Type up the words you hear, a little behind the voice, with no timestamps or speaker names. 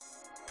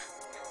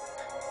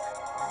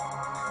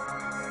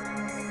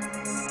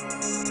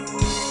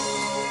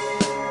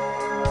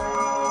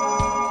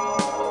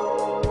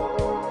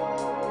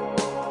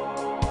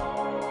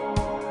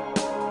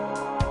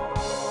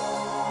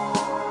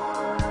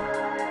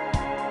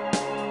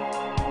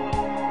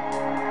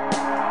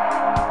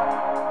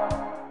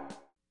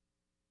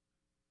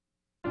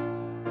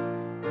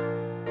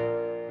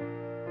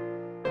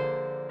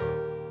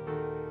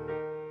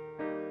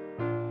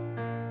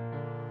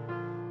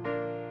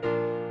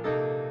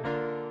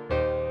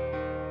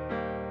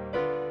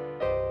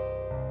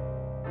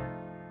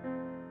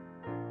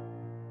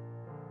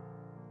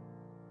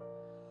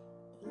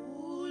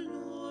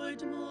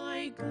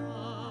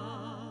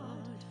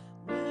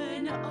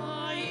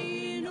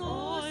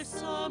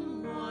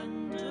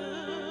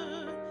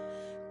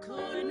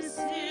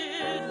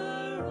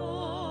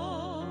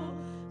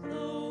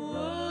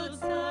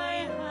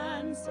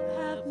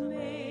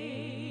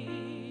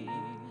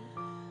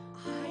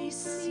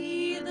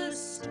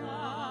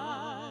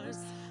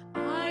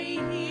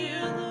hear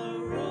the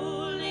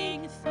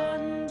rolling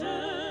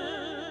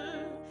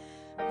thunder,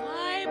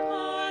 I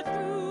pour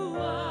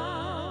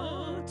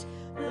throughout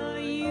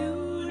the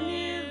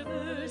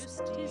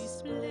universe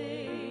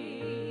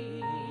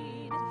displayed.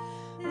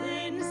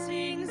 Then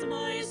sings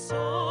my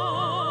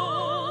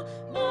soul,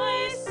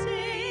 my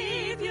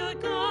Savior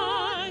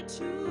God,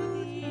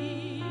 to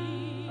thee.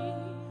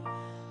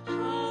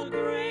 How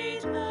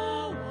great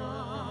thou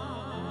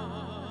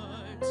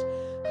art,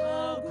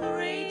 how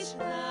great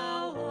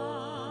thou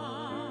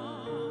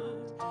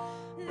art.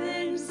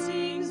 Then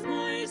sings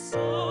my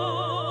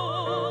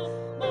soul,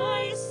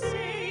 my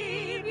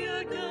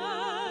Savior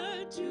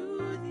God,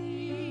 to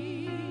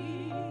thee.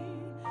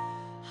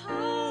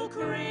 How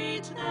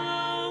great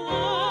thou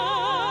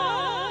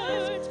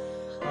art,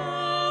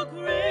 how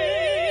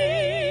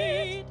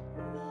great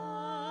thou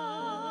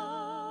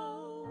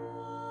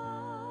art.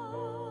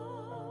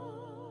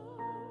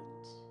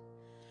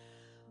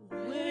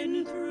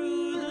 When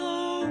through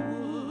the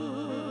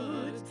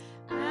woods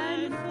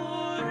and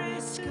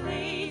forest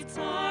glades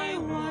I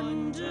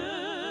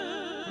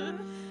wander,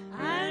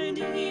 and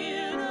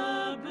hear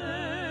the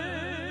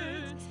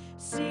birds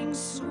sing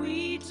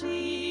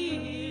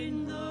sweetly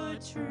in the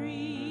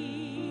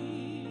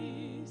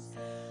trees.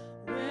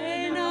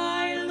 When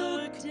I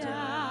look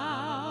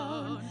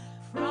down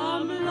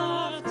from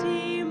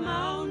lofty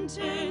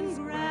mountains'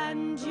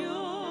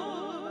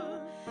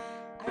 grandeur,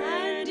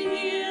 and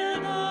hear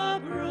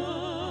the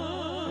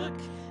brook,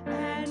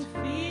 and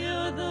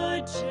feel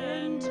the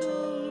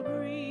gentle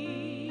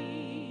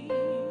breeze,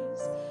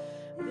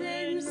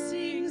 then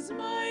sings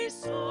my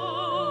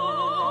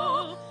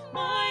soul,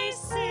 my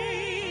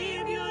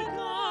Savior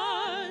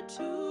God,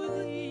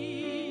 to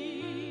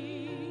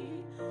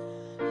thee.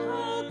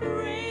 How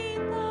great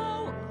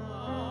thou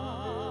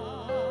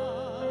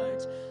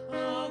art,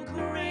 how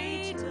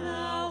great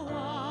thou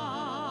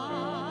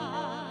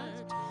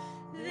art.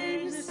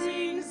 Then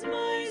sings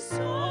my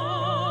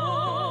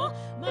soul,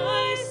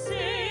 my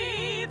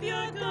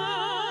Savior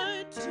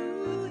God,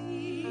 to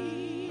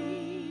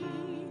thee.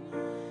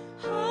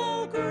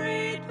 How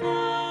great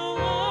thou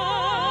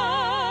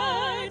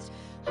art,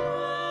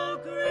 how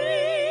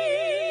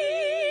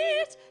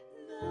great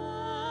thou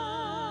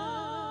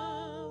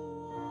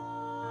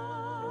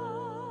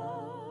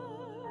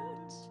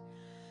art.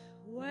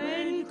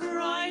 When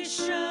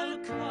Christ shall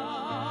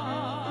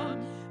come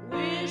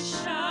with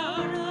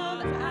shout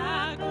of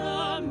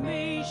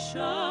acclamation,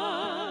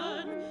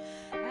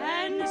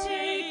 and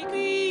take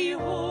me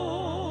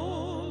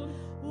home,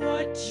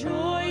 what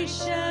joy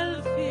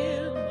shall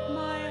fill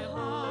my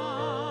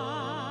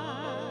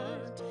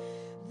heart.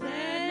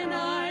 Then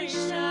I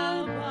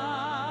shall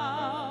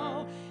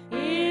bow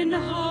in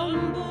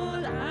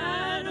humble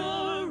adoration,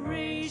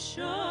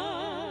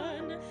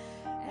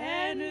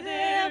 and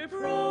there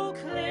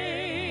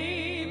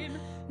proclaim,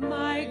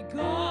 my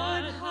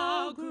God,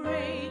 how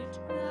great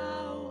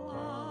thou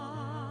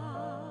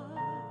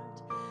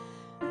art.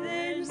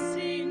 Then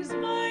sings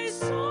my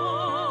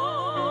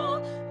soul,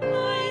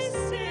 my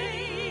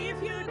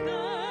Savior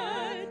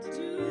God,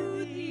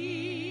 to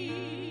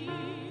thee.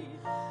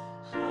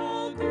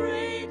 How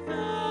great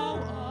thou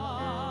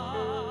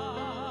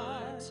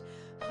art,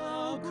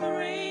 how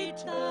great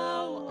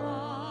thou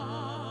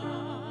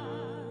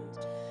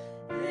art.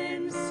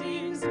 Then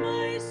sings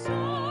my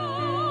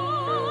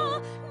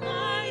soul,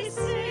 my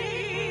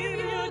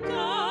Savior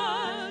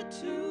God,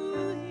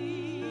 to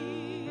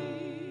thee.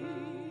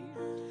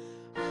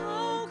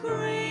 How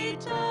great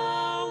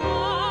thou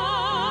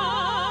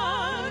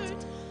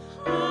art,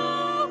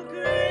 how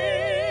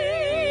great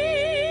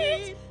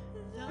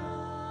thou art.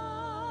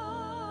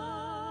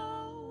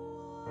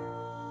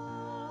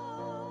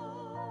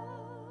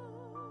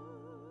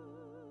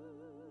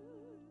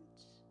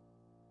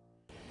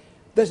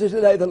 This is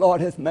the day the Lord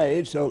hath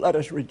made, so let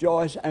us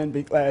rejoice and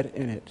be glad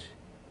in it.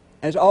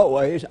 As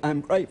always,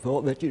 I'm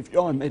grateful that you've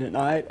joined me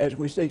tonight as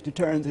we seek to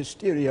turn this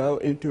studio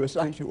into a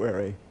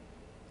sanctuary.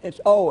 It's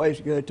always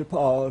good to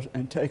pause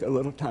and take a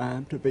little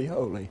time to be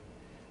holy.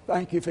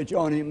 Thank you for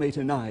joining me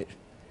tonight,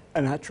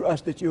 and I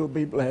trust that you will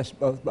be blessed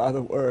both by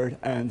the word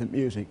and the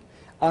music.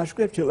 Our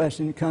scripture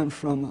lesson comes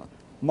from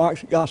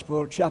Mark's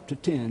Gospel, chapter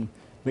 10,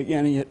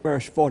 beginning at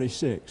verse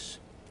 46.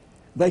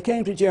 They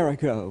came to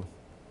Jericho,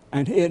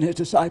 and he and his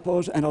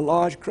disciples and a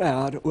large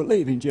crowd were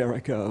leaving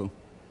Jericho.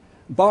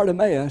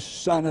 Bartimaeus,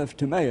 son of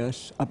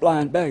Timaeus, a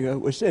blind beggar,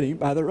 was sitting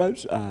by the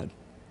roadside.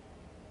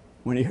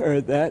 When he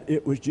heard that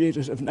it was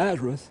Jesus of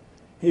Nazareth,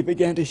 he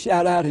began to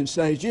shout out and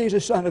say,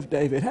 Jesus, son of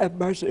David, have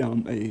mercy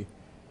on me.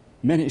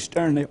 Many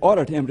sternly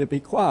ordered him to be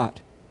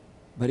quiet,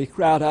 but he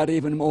cried out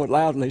even more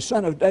loudly,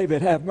 Son of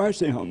David, have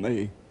mercy on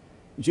me.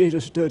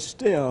 Jesus stood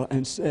still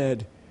and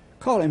said,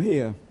 Call him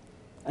here.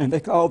 And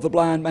they called the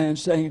blind man,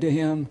 saying to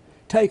him,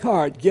 Take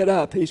heart, get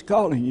up, he's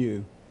calling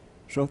you.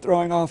 So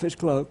throwing off his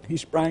cloak, he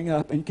sprang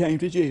up and came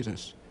to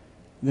Jesus.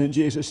 Then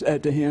Jesus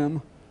said to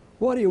him,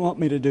 What do you want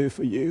me to do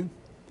for you?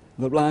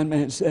 The blind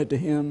man said to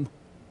him,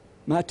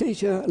 My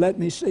teacher, let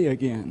me see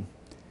again.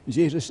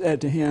 Jesus said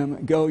to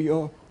him, Go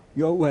your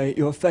way,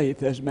 your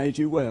faith has made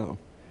you well.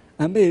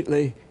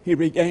 Immediately he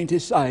regained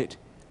his sight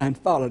and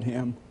followed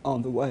him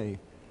on the way.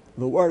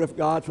 The word of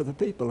God for the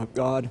people of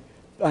God.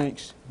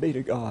 Thanks be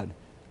to God.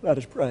 Let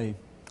us pray.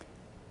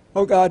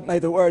 O God, may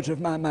the words of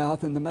my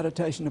mouth and the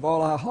meditation of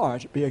all our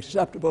hearts be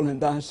acceptable in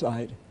thy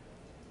sight.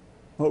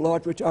 O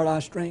Lord, which art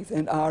our strength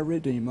and our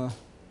Redeemer.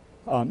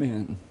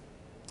 Amen.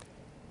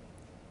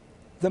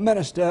 The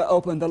minister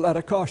opened the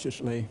letter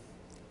cautiously.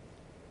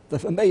 The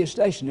familiar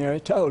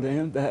stationery told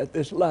him that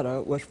this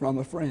letter was from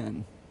a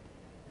friend.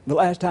 The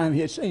last time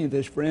he had seen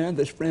this friend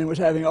was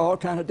having all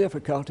kinds of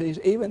difficulties.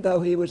 Even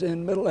though he was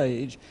in middle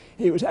age,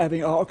 he was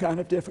having all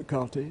kinds of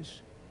difficulties.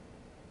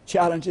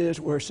 Challenges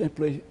were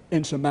simply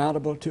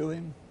insurmountable to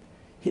him.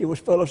 He was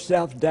full of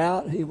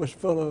self-doubt. He was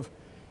full of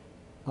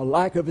a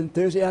lack of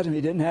enthusiasm.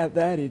 He didn't have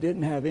that. He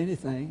didn't have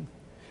anything.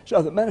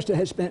 So the minister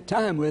had spent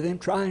time with him,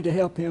 trying to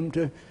help him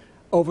to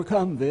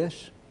overcome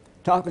this,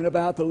 talking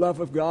about the love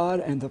of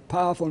God and the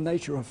powerful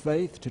nature of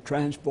faith to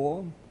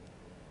transform.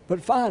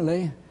 But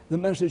finally, the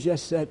minister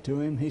just said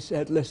to him, he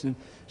said, listen,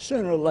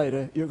 sooner or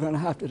later, you're going to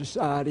have to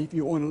decide if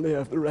you want to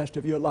live the rest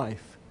of your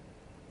life.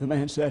 The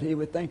man said he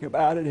would think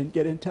about it and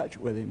get in touch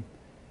with him.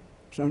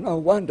 So no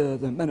wonder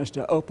the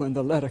minister opened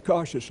the letter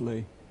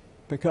cautiously,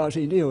 because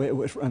he knew it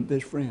was from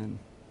this friend.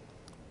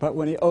 But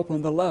when he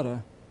opened the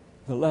letter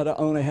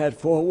only had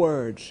 4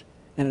 words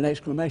and an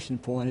exclamation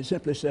point. It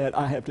simply said,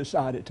 I have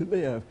decided to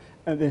live.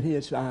 And then he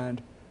had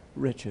signed,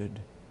 Richard.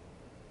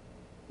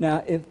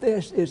 Now, if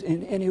this is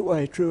in any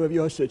way true of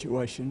your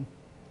situation,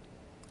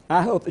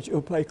 I hope that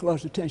you'll pay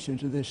close attention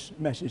to this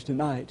message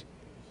tonight,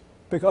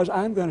 because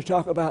I'm going to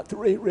talk about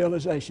 3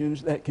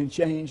 realizations that can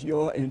change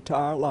your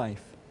entire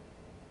life.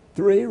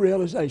 3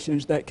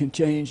 realizations that can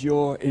change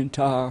your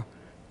entire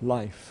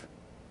life.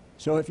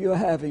 So if you're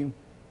having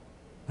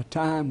a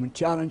time when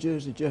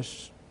challenges are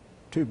just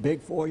too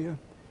big for you,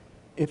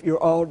 if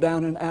you're all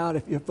down and out,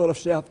 if you're full of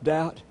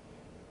self-doubt,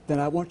 then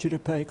I want you to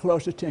pay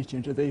close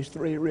attention to these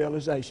 3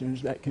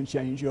 realizations that can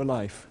change your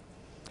life.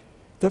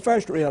 The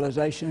first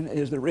realization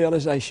is the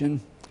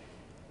realization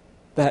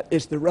that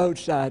it's the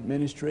roadside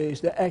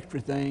ministries, the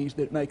extra things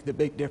that make the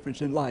big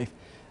difference in life.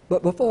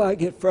 But before I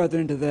get further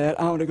into that,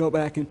 I want to go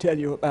back and tell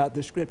you about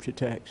the scripture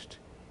text.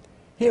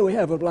 Here we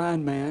have a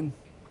blind man,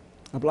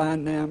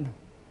 named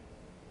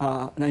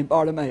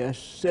Bartimaeus,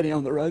 sitting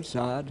on the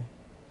roadside.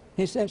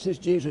 He senses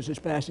Jesus is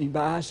passing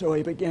by, so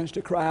he begins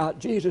to cry out,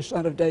 Jesus,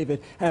 Son of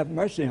David, have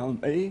mercy on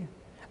me.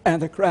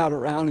 And the crowd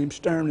around him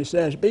sternly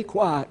says, be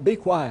quiet, be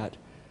quiet.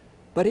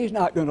 But he's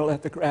not going to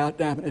let the crowd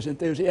dampen his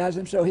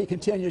enthusiasm, so he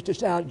continues to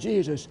shout,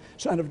 Jesus,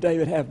 Son of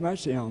David, have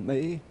mercy on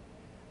me.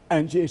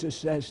 And Jesus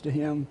says to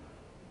him,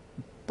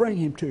 bring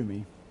him to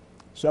me.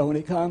 So when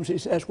he comes, he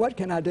says, what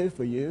can I do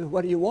for you?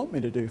 What do you want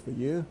me to do for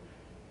you?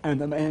 And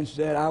the man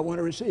said, I want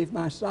to receive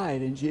my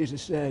sight. And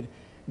Jesus said,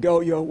 go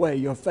your way,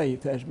 your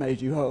faith has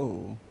made you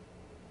whole.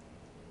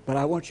 But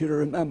I want you to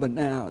remember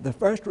now, the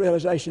first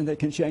realization that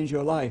can change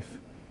your life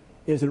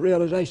is the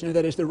realization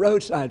that it's the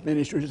roadside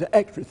ministries, the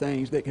extra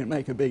things that can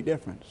make a big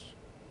difference.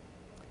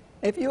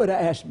 If you were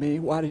to ask me,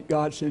 why did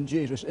God send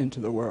Jesus into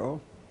the world?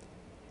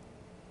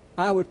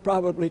 I would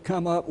probably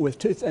come up with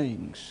 2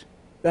 things.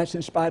 That's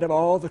in spite of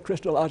all the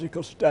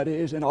Christological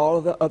studies and all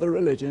of the other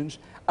religions,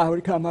 I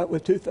would come up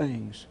with 2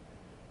 things.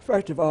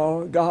 First of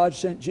all, God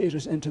sent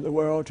Jesus into the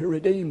world, to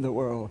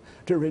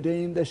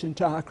redeem this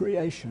entire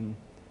creation.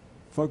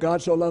 For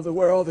God so loved the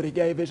world that he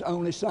gave his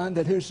only Son,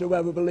 that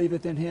whosoever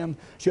believeth in him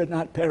should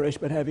not perish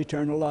but have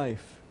eternal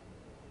life.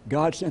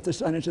 God sent the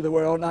Son into the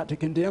world not to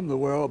condemn the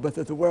world, but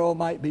that the world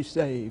might be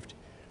saved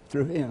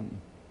through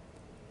him.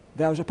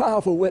 There was a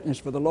powerful witness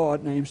for the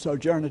Lord named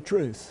Sojourner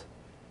Truth.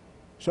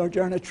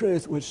 Sojourner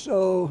Truth was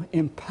so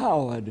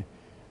empowered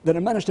that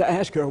a minister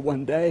asked her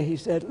one day, he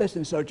said,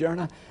 listen,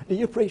 Sojourner, do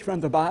you preach from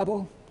the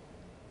Bible?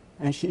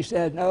 And she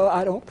said, no,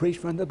 I don't preach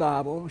from the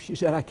Bible. She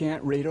said, I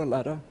can't read or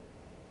letter.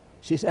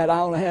 She said, I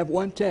only have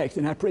one text,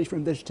 and I preach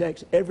from this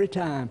text every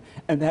time,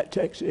 and that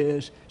text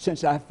is,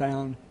 since I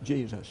found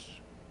Jesus.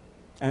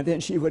 And then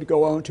she would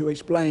go on to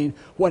explain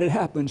what had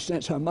happened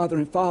since her mother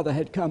and father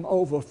had come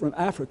over from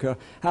Africa,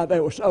 how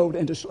they were sold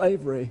into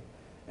slavery,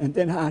 and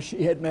then how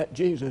she had met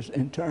Jesus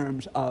in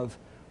terms of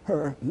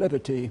her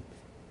liberty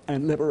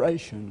and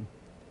liberation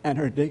and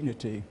her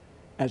dignity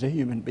as a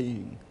human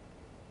being.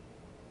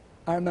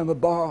 I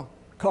remember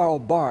Karl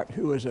Barth,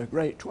 who was a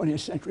great 20th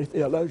century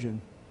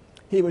theologian.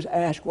 He was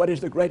asked, what is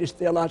the greatest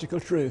theological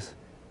truth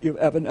you've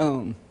ever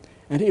known?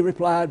 And he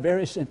replied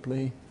very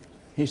simply,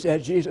 he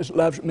said, Jesus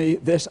loves me,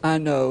 this I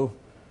know,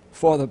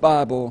 for the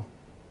Bible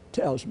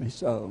tells me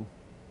so.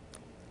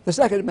 The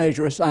second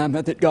major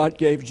assignment that God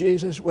gave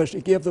Jesus was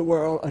to give the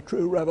world a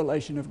true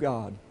revelation of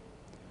God.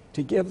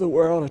 To give the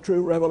world a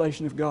true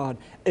revelation of God.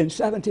 In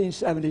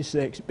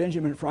 1776,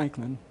 Benjamin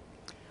Franklin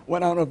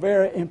went on a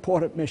very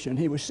important mission.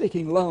 He was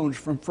seeking loans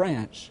from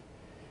France.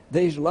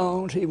 These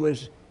loans, he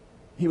was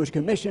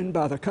commissioned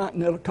by the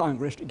Continental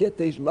Congress to get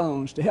these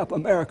loans to help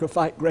America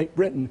fight Great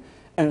Britain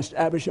and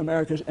establish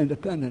America's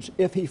independence.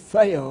 If he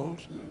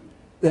failed,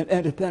 then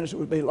independence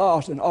would be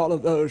lost and all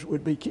of those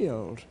would be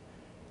killed.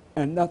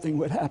 And nothing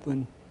would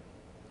happen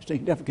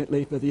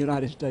significantly for the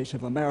United States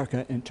of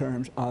America in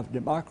terms of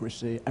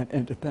democracy and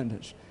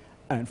independence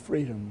and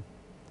freedom.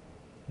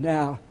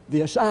 Now,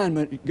 the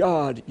assignment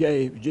God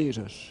gave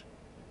Jesus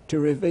to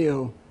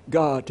reveal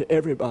God to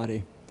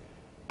everybody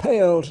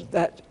pales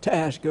that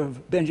task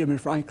of Benjamin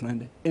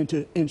Franklin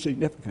into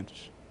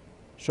insignificance.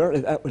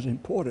 Certainly that was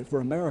important for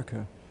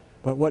America,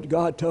 but what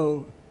God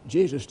told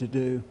Jesus to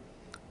do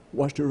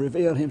was to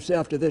reveal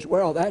himself to this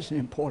world. That's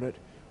important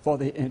for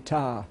the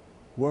entire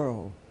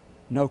world.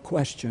 No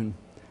question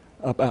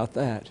about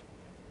that.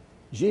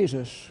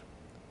 Jesus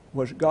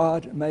was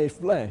God made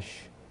flesh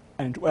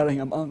and dwelling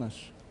among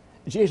us.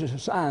 Jesus'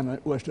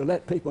 assignment was to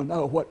let people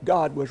know what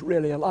God was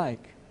really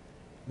like,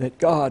 that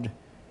God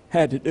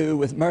had to do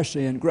with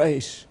mercy and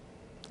grace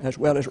as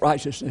well as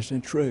righteousness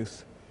and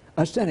truth.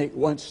 A cynic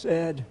once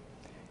said,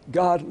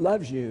 God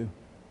loves you,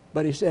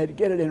 but he said,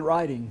 get it in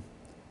writing.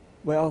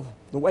 Well,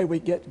 the way we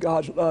get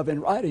God's love in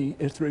writing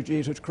is through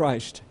Jesus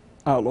Christ,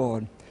 our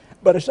Lord.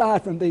 But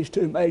aside from these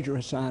two major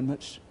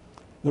assignments,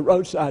 the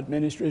roadside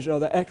ministries are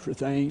the extra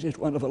things. It's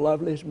one of the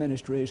loveliest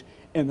ministries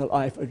in the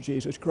life of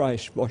Jesus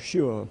Christ, for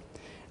sure.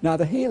 Now,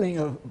 the healing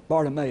of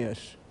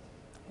Bartimaeus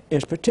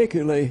is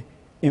particularly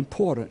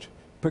important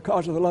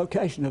because of the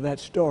location of that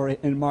story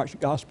in Mark's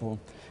Gospel.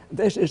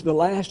 This is the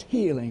last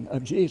healing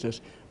of Jesus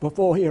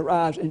before he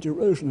arrives in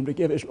Jerusalem to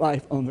give his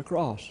life on the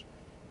cross.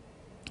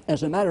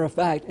 As a matter of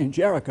fact, in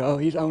Jericho,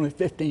 he's only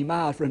 15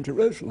 miles from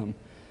Jerusalem.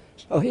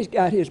 So he's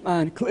got his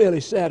mind clearly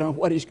set on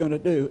what he's going to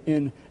do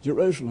in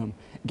Jerusalem,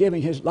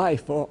 giving his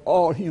life for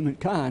all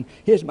humankind.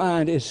 His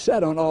mind is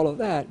set on all of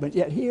that, but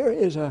yet here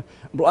is a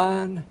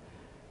blind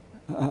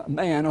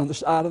man on the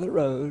side of the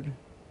road.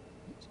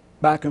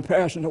 By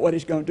comparison to what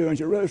he's going to do in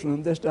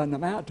Jerusalem, this doesn't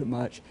amount to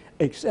much,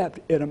 except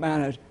it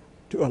amounted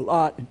to a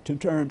lot in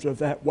terms of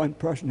that one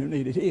person who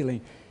needed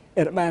healing.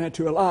 It amounted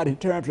to a lot in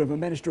terms of a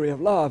ministry of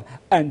love,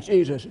 and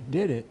Jesus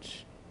did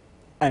it.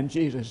 And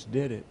Jesus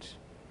did it.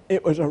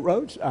 It was a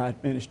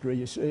roadside ministry,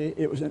 you see.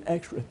 It was an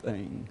extra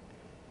thing.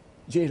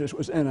 Jesus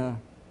was in a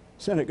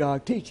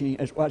synagogue teaching,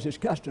 as was his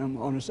custom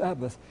on the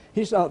Sabbath.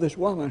 He saw this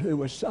woman who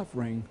was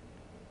suffering.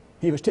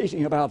 He was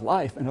teaching about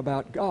life and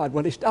about God.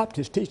 Well, he stopped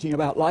his teaching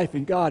about life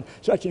and God,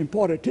 such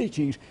important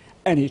teachings,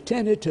 and he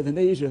tended to the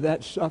needs of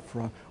that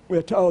sufferer.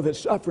 We're told that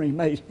suffering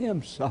made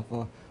him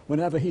suffer.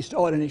 Whenever he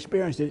saw it and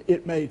experienced it,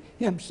 it made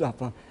him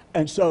suffer.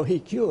 And so he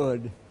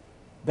cured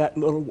that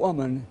little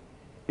woman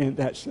in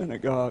that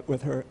synagogue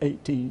with her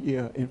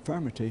 18-year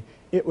infirmity.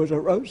 It was a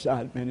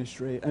roadside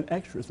ministry, an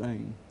extra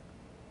thing.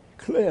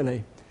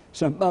 Clearly,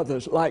 some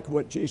mothers liked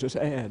what Jesus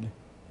had,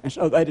 and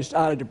so they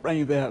decided to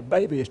bring their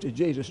babies to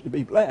Jesus to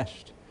be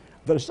blessed.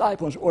 The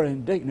disciples were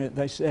indignant.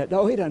 They said,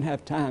 no, he doesn't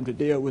have time to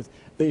deal with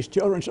these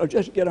children, so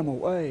just get them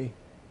away.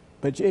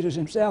 But Jesus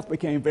himself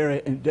became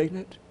very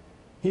indignant.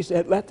 He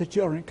said, let the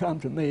children come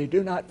to me.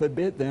 Do not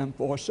forbid them,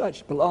 for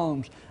such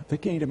belongs the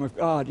kingdom of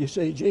God. You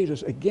see,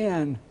 Jesus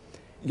again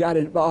got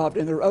involved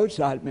in the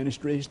roadside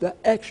ministries, the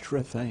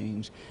extra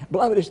things.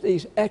 Beloved, it's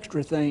these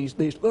extra things,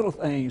 these little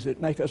things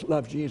that make us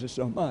love Jesus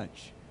so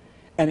much.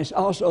 And it's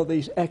also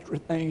these extra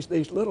things,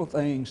 these little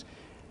things,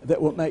 that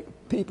will make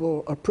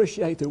people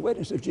appreciate the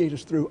witness of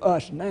Jesus through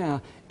us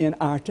now in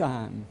our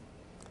time.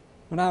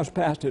 When I was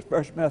pastor at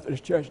First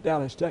Methodist Church,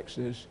 Dallas,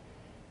 Texas,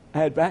 I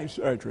had back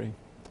surgery,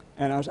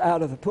 and I was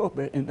out of the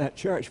pulpit in that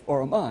church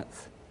for a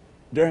month.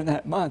 During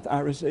that month, I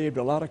received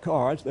a lot of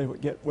cards. They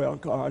would get well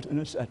cards and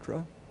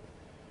etc.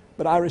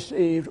 But I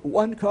received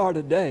one card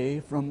a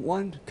day from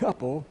one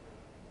couple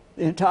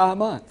the entire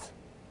month.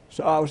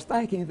 So I was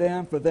thanking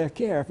them for their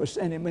care for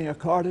sending me a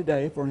card a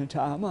day for an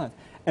entire month.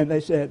 And they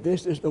said,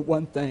 this is the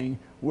one thing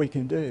we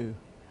can do.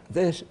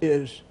 This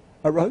is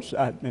a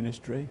roadside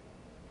ministry.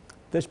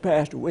 This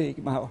past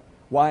week, my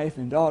wife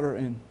and daughter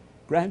and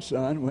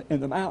grandson were in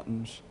the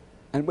mountains,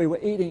 and we were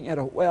eating at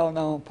a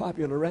well-known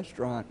popular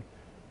restaurant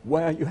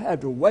where you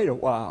had to wait a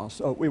while.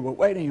 So we were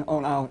waiting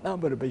on our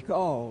number to be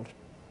called.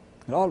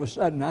 And all of a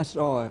sudden, I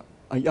saw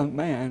a young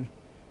man.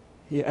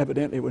 He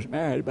evidently was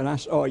married, but I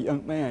saw a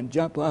young man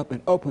jump up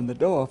and open the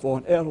door for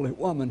an elderly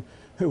woman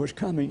who was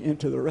coming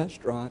into the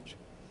restaurant.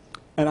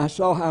 And I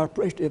saw how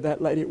appreciative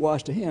that lady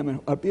was to him, and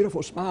a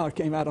beautiful smile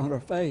came out on her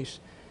face.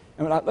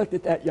 And when I looked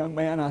at that young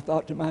man, I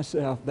thought to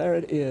myself, there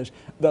it is,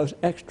 those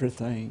extra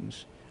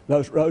things,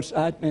 those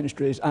roadside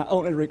ministries. I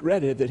only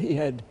regretted that he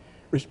had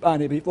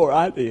responded before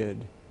I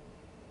did.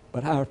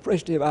 But how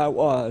appreciative I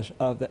was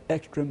of the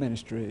extra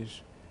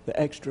ministries, the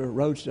extra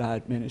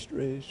roadside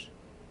ministries,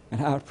 and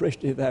how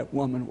appreciative that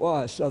woman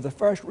was. So the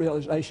first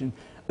realization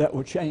that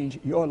will change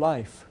your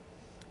life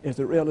is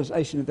the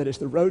realization that it's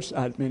the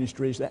roadside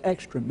ministries, the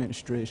extra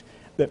ministries,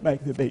 that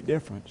make the big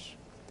difference.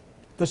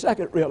 The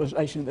second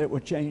realization that will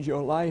change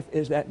your life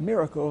is that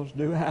miracles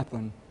do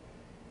happen.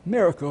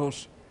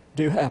 Miracles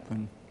do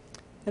happen.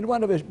 In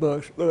one of his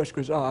books, Louis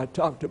Grizzard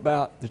talked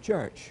about the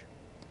church.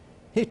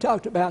 He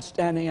talked about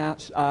standing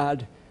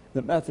outside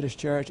the Methodist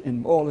Church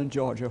in Moreland,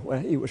 Georgia, where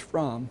he was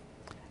from,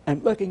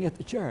 and looking at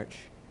the church.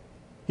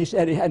 He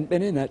said he hadn't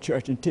been in that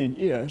church in 10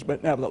 years,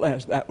 but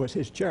nevertheless, that was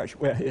his church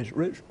where his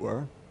roots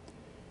were.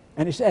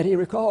 And he said he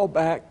recalled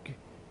back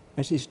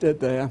as he stood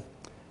there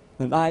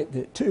the night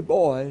that two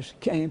boys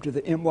came to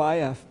the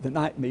MYF, the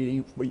night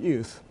meeting for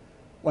youth,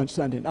 one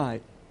Sunday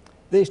night.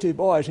 These two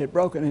boys had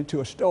broken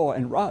into a store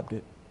and robbed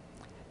it.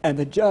 And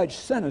the judge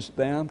sentenced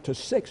them to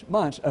 6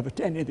 months of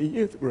attending the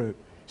youth group.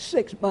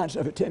 6 months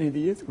of attending the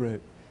youth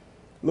group.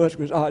 Louis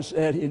Grizzard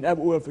said he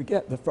never will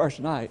forget the first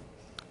night.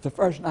 The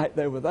first night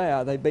they were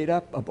there, they beat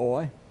up a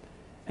boy,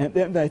 and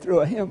then they threw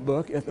a hymn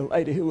book at the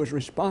lady who was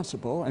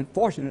responsible, and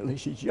fortunately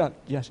she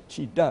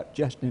ducked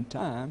just in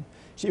time.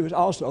 She was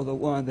also the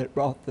one that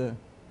brought the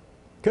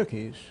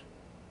cookies.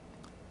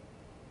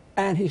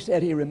 And he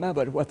said he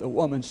remembered what the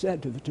woman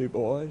said to the two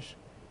boys.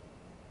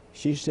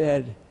 She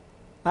said,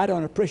 "I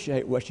don't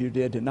appreciate what you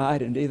did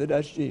tonight, and neither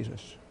does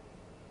Jesus.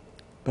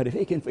 But if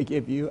he can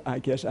forgive you, I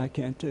guess I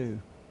can too."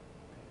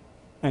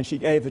 And she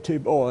gave the two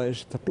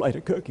boys the plate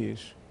of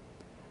cookies.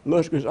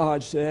 Louis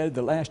Grizzard said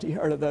the last he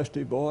heard of those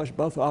two boys,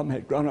 both of them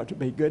had grown up to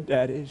be good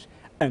daddies,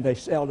 and they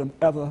seldom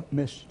ever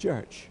missed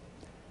church.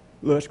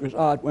 Louis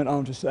Grizzard went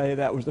on to say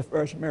that was the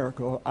first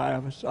miracle I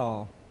ever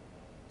saw.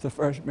 The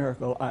first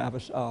miracle I ever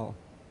saw.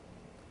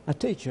 A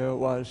teacher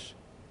was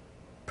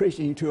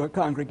preaching to a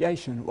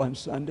congregation one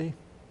Sunday,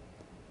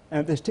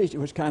 and this teacher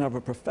was kind of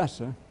a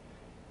professor,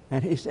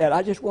 and he said,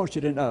 "I just want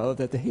you to know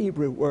that the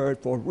Hebrew word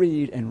for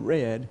read and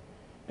read,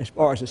 as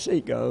far as the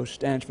sea goes,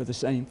 stands for the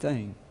same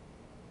thing."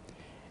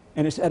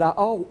 And he said, "I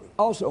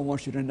also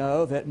want you to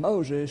know that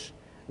Moses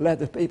led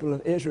the people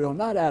of Israel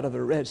not out of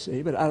the Red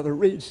Sea, but out of the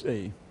Reed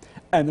Sea.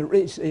 And the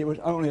Reed Sea was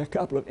only a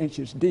couple of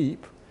inches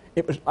deep.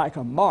 It was like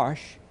a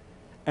marsh."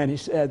 And he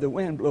said the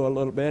wind blew a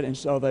little bit, and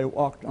so they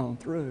walked on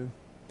through.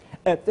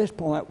 At this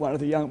point, one of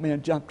the young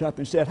men jumped up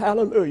and said,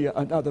 "Hallelujah,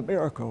 another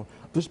miracle."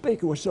 The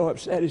speaker was so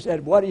upset, he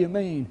said, "What do you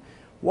mean?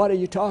 What are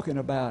you talking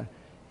about?"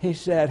 He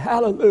said,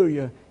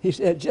 "Hallelujah." He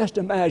said, "Just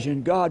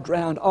imagine God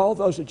drowned all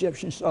those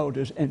Egyptian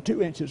soldiers in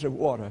 2 inches of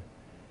water.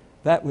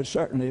 That would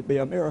certainly be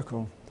a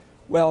miracle."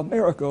 Well,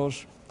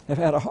 miracles have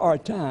had a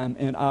hard time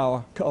in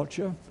our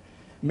culture.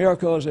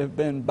 Miracles have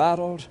been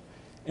battled.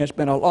 It's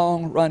been a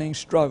long-running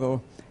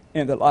struggle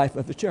in the life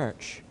of the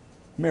church.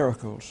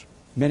 Miracles.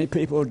 Many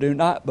people do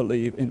not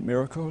believe in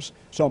miracles,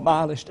 so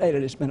mildly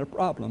stated, it's been a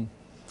problem.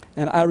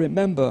 And I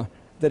remember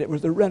that it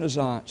was the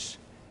Renaissance.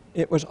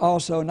 It was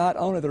also not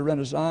only the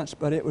Renaissance,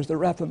 but it was the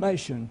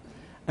Reformation,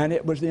 and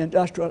it was the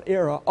industrial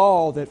era,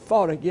 all that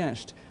fought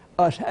against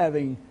us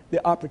having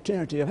the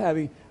opportunity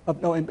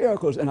of knowing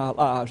miracles in our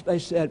lives. They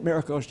said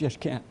miracles just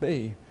can't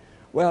be.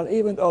 Well,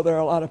 even though there are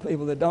a lot of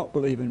people that don't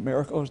believe in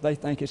miracles, they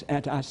think it's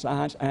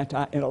anti-science,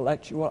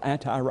 anti-intellectual,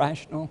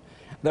 anti-rational.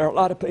 There are a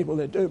lot of people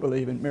that do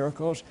believe in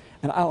miracles,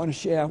 and I want to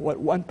share what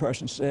one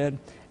person said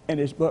in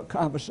his book,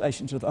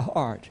 Conversations of the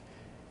Heart.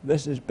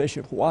 This is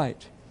Bishop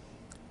White,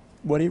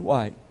 Woody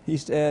White. He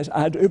says,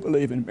 "I do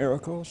believe in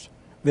miracles,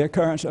 the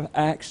occurrence of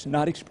acts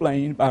not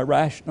explained by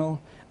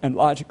rational and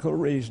logical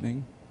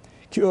reasoning,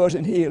 cures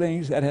and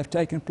healings that have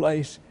taken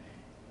place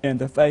in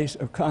the face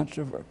of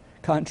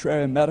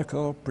contrary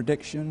medical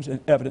predictions and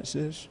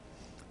evidences.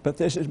 But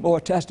this is more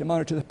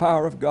testimony to the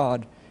power of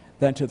God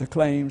than to the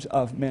claims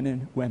of men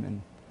and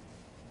women."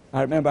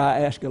 I remember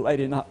I asked a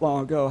lady not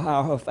long ago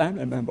how her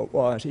family member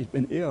was. He's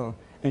been ill.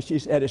 And she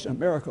said, "It's a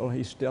miracle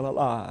he's still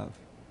alive."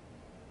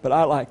 But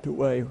I like the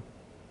way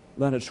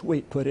Leonard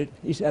Sweet put it.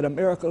 He said, "A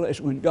miracle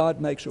is when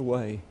God makes a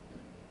way.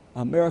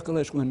 A miracle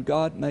is when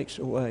God makes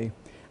a way."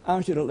 I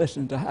want you to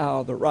listen to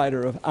how the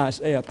writer of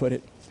Isaiah put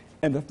it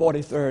in the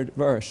 43rd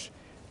verse.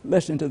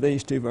 Listen to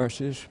these two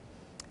verses.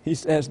 He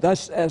says,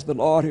 "Thus says the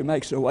Lord who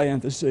makes a way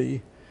in the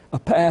sea, a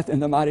path in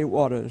the mighty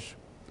waters."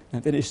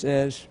 And then he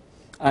says,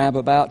 "I am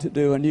about to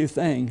do a new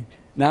thing.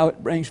 Now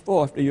it brings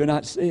forth. Do you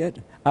not see it?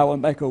 I will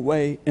make a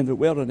way in the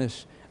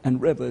wilderness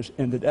and rivers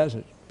in the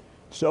desert."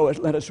 So as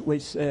Leonard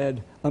Sweet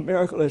said, a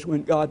miracle is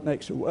when God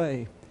makes a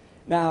way.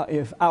 Now,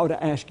 if I were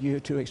to ask you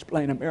to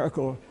explain a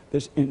miracle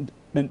that's been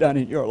done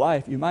in your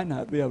life, you might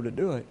not be able to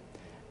do it.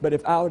 But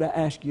if I were to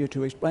ask you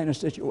to explain a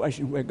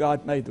situation where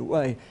God made the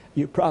way,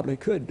 you probably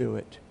could do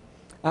it.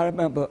 I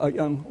remember a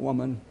young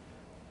woman,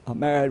 a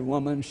married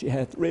woman. She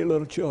had 3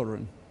 little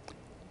children.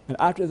 And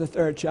after the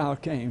 3rd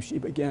child came, she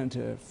began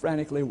to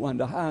frantically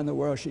wonder how in the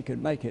world she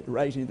could make it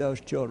raising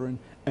those children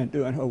and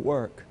doing her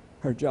work,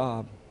 her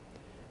job.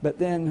 But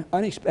then,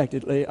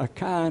 unexpectedly, a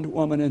kind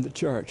woman in the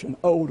church, an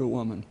older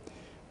woman,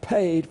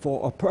 paid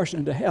for a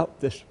person to help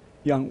this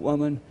young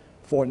woman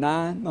for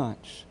 9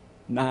 months.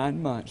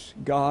 9 months.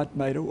 God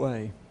made a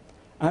way.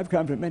 I've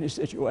come to many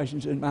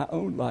situations in my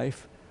own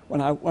life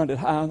when I wondered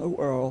how in the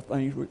world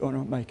things were going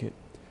to make it.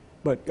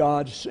 But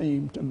God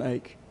seemed to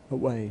make a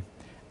way.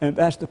 And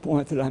that's the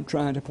point that I'm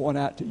trying to point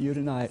out to you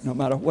tonight. No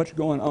matter what's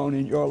going on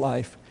in your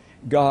life,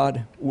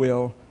 God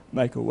will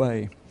make a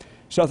way.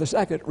 So the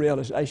second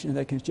realization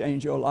that can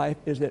change your life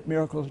is that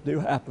miracles do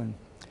happen.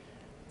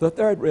 The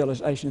third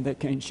realization that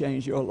can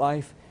change your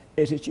life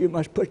is that you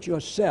must put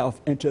yourself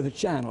into the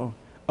channel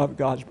of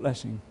God's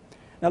blessing.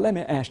 Now let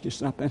me ask you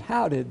something.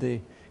 How did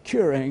the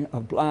curing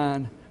of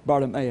blind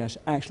Bartimaeus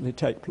actually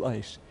take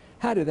place?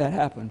 How did that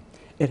happen?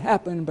 It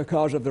happened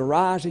because of the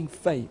rising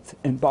faith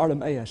in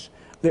Bartimaeus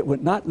that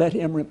would not let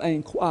him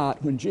remain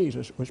quiet when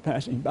Jesus was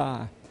passing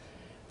by.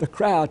 The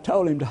crowd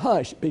told him to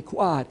hush, be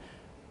quiet,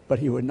 but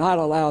he would not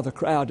allow the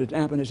crowd to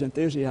dampen his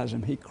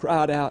enthusiasm. He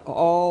cried out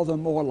all the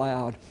more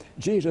loud,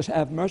 Jesus,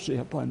 have mercy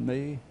upon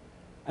me.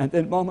 And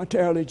then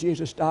momentarily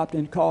Jesus stopped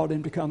and called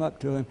him to come up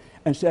to him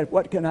and said,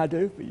 what can I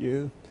do for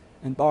you?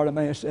 And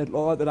Bartimaeus said,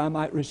 Lord, that I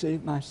might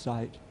receive my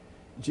sight.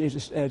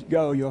 Jesus said,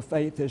 go, your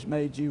faith has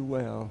made you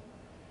well.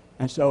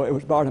 And so it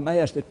was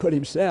Bartimaeus that put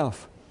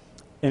himself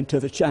into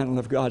the channel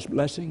of God's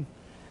blessing.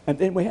 And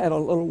then we had a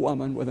little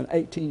woman with an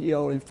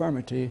 18-year-old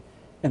infirmity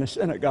in a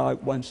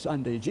synagogue one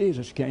Sunday.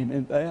 Jesus came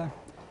in there,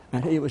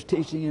 and he was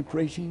teaching and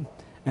preaching.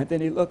 And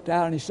then he looked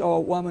out and he saw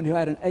a woman who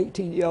had an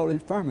 18-year-old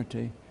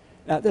infirmity.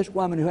 Now, this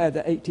woman who had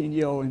the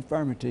 18-year-old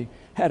infirmity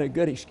had a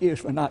good excuse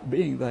for not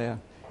being there.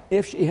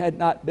 If she had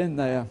not been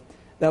there,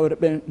 there would have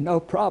been no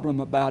problem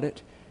about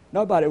it.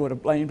 Nobody would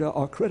have blamed her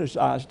or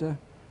criticized her.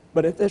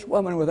 But if this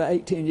woman with an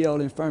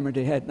 18-year-old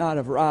infirmity had not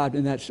arrived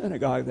in that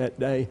synagogue that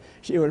day,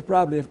 she would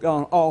probably have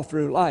gone all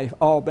through life,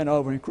 all bent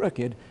over and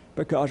crooked,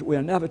 because we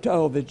are never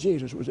told that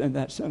Jesus was in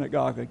that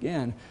synagogue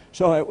again.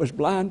 So it was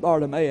blind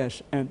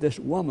Bartimaeus and this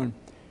woman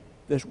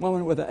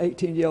with an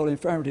 18-year-old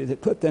infirmity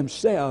that put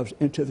themselves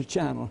into the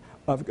channel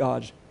of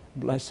God's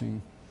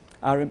blessing.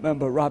 I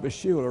remember Robert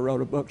Schuller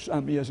wrote a book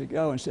some years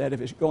ago and said,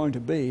 if it's going to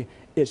be,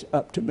 it's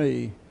up to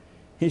me.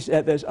 He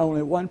said, there's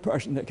only one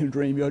person that can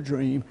dream your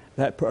dream.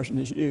 That person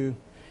is you.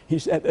 He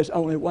said, there's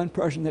only one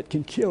person that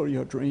can kill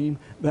your dream.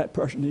 That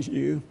person is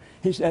you.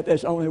 He said,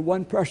 there's only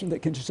one person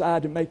that can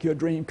decide to make your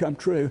dream come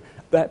true.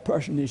 That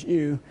person is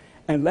you.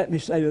 And let me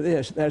say to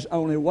this, there's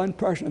only one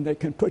person that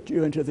can put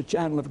you into the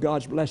channel of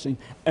God's blessing,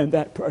 and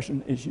that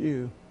person is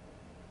you.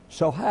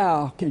 So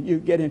how can you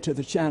get into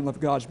the channel of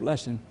God's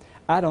blessing?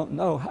 I don't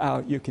know how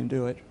you can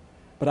do it,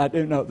 but I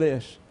do know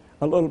this.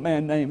 A little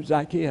man named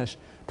Zacchaeus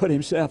put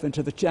himself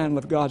into the channel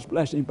of God's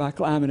blessing by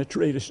climbing a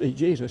tree to see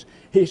Jesus.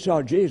 He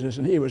saw Jesus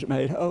and he was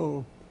made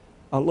whole.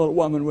 A little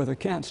woman with a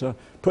cancer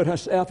put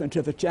herself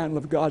into the channel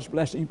of God's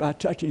blessing by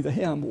touching the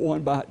hem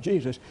worn by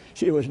Jesus.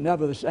 She was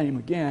never the same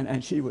again,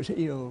 and she was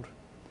healed.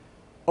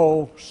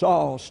 Old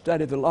Saul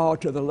studied the law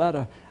to the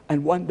letter,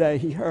 and one day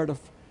he heard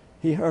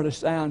a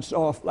sound,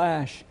 saw a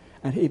flash,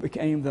 and he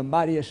became the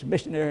mightiest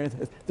missionary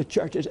the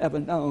church has ever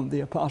known,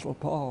 the Apostle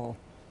Paul.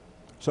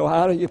 So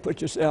how do you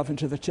put yourself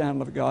into the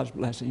channel of God's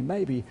blessing?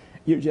 Maybe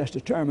you just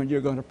determined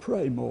you're going to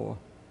pray more.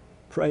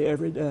 Pray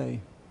every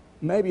day.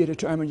 Maybe you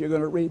determined you're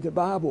going to read the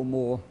Bible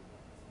more.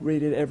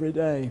 Read it every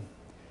day.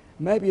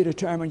 Maybe you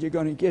determined you're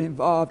going to get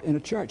involved in a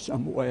church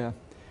somewhere.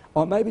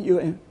 Or maybe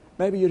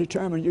you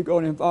determined you're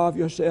going to involve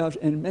yourselves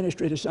in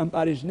ministry to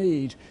somebody's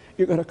needs.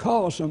 You're going to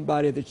call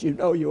somebody that you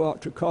know you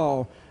ought to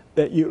call,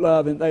 that you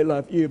love and they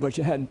love you, but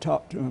you hadn't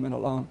talked to them in a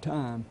long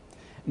time.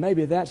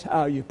 Maybe that's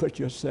how you put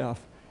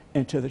yourself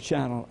into the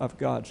channel of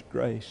God's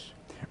grace.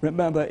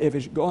 Remember, if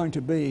it's going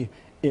to be,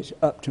 it's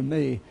up to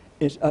me.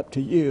 It's up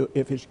to you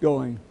if it's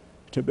going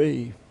to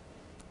be.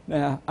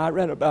 Now, I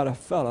read about a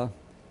fellow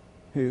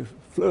who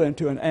flew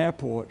into an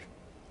airport.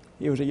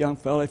 He was a young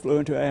fellow. He flew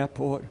into an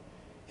airport.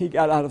 He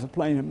got out of the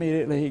plane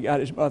immediately. He got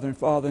his mother and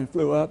father and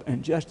flew up,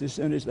 and just as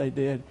soon as they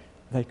did,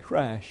 they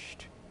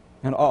crashed,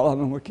 and all of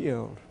them were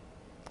killed.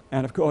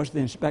 And of course, the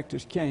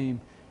inspectors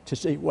came to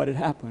see what had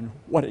happened,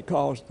 what had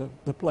caused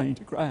the plane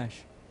to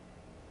crash.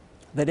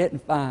 They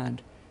didn't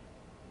find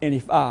any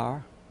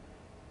fire.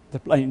 The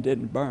plane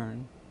didn't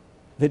burn.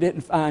 They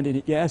didn't find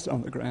any gas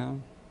on the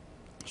ground.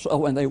 So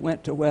when they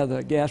went to where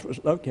the gas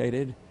was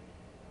located,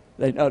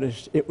 they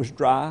noticed it was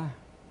dry.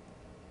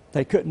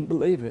 They couldn't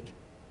believe it.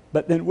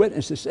 But then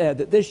witnesses said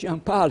that this young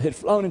pilot had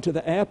flown into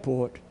the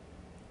airport,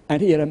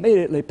 and he had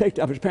immediately picked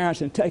up his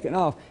parents and taken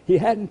off. He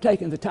hadn't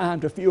taken the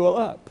time to fuel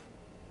up.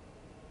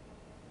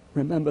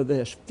 Remember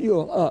this,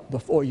 fuel up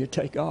before you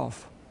take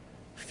off.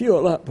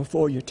 Fuel up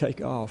before you take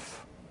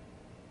off.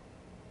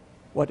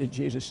 What did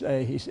Jesus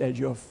say? He said,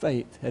 your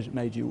faith has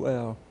made you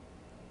well.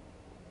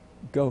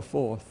 Go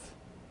forth.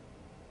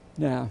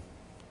 Now,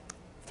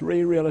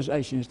 3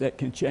 realizations that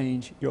can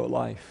change your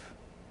life.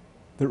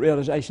 The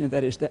realization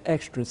that it's the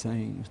extra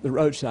things, the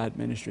roadside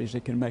ministries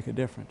that can make a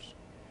difference.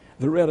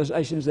 The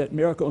realization is that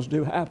miracles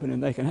do happen,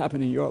 and they can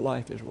happen in your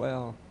life as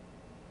well.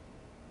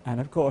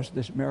 And of course,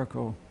 this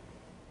miracle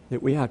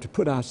that we have to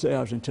put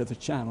ourselves into the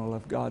channel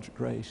of God's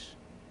grace,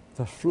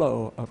 the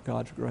flow of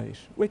God's grace.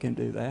 We can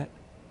do that.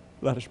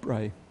 Let us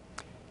pray.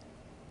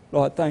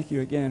 Lord, thank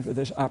you again for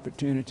this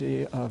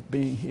opportunity of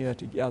being here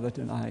together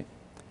tonight.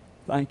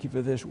 Thank you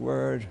for this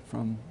word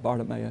from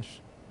Bartimaeus.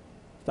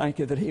 Thank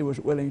you that he was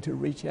willing to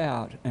reach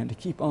out and to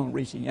keep on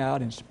reaching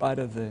out in spite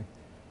of the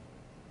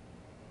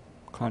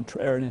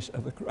contrariness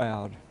of the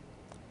crowd.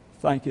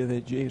 Thank you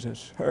that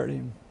Jesus heard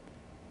him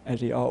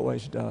as he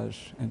always does,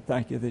 and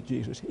thank you that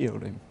Jesus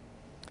healed him.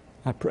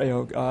 I pray,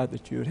 oh God,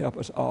 that you would help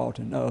us all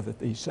to know that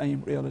these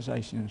same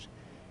realizations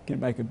can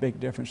make a big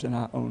difference in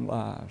our own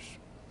lives.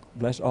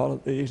 Bless all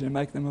of these and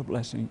make them a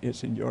blessing.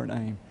 It's in your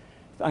name.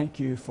 Thank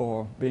you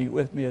for being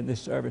with me in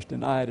this service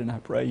tonight, and I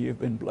pray you've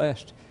been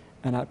blessed,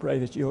 and I pray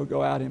that you'll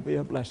go out and be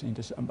a blessing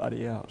to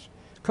somebody else.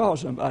 Call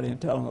somebody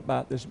and tell them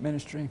about this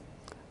ministry.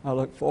 I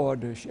look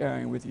forward to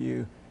sharing with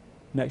you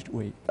next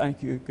week.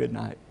 Thank you. Good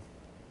night.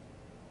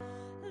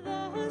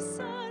 The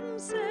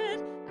sunset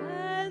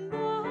and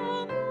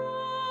the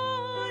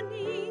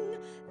morning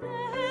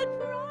that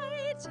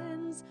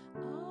brightens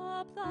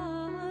up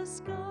the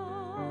sky.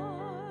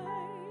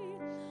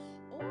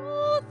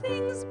 All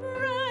things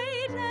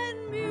bright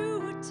and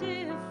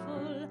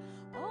beautiful,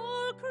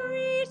 all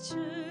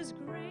creatures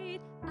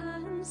great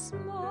and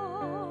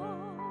small,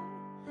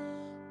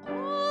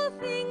 all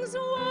things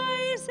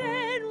wise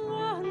and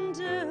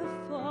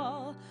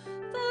wonderful,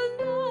 the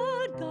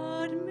Lord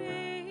God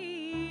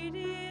made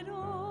it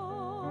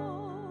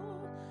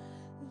all.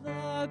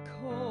 The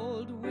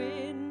cold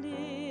wind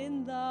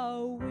in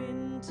the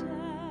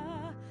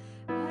winter,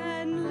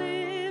 and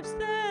lips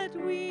that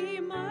we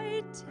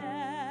might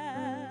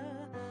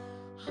tell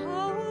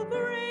how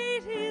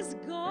great is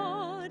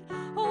God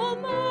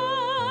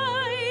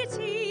Almighty,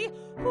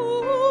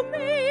 who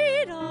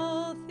made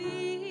all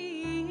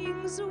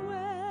things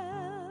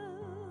well.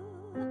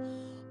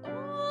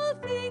 All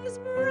things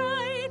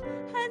bright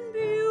and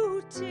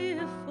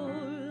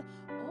beautiful,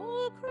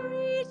 all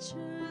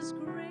creatures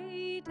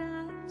great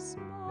and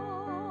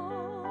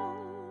small,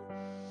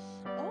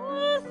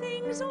 all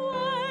things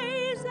wise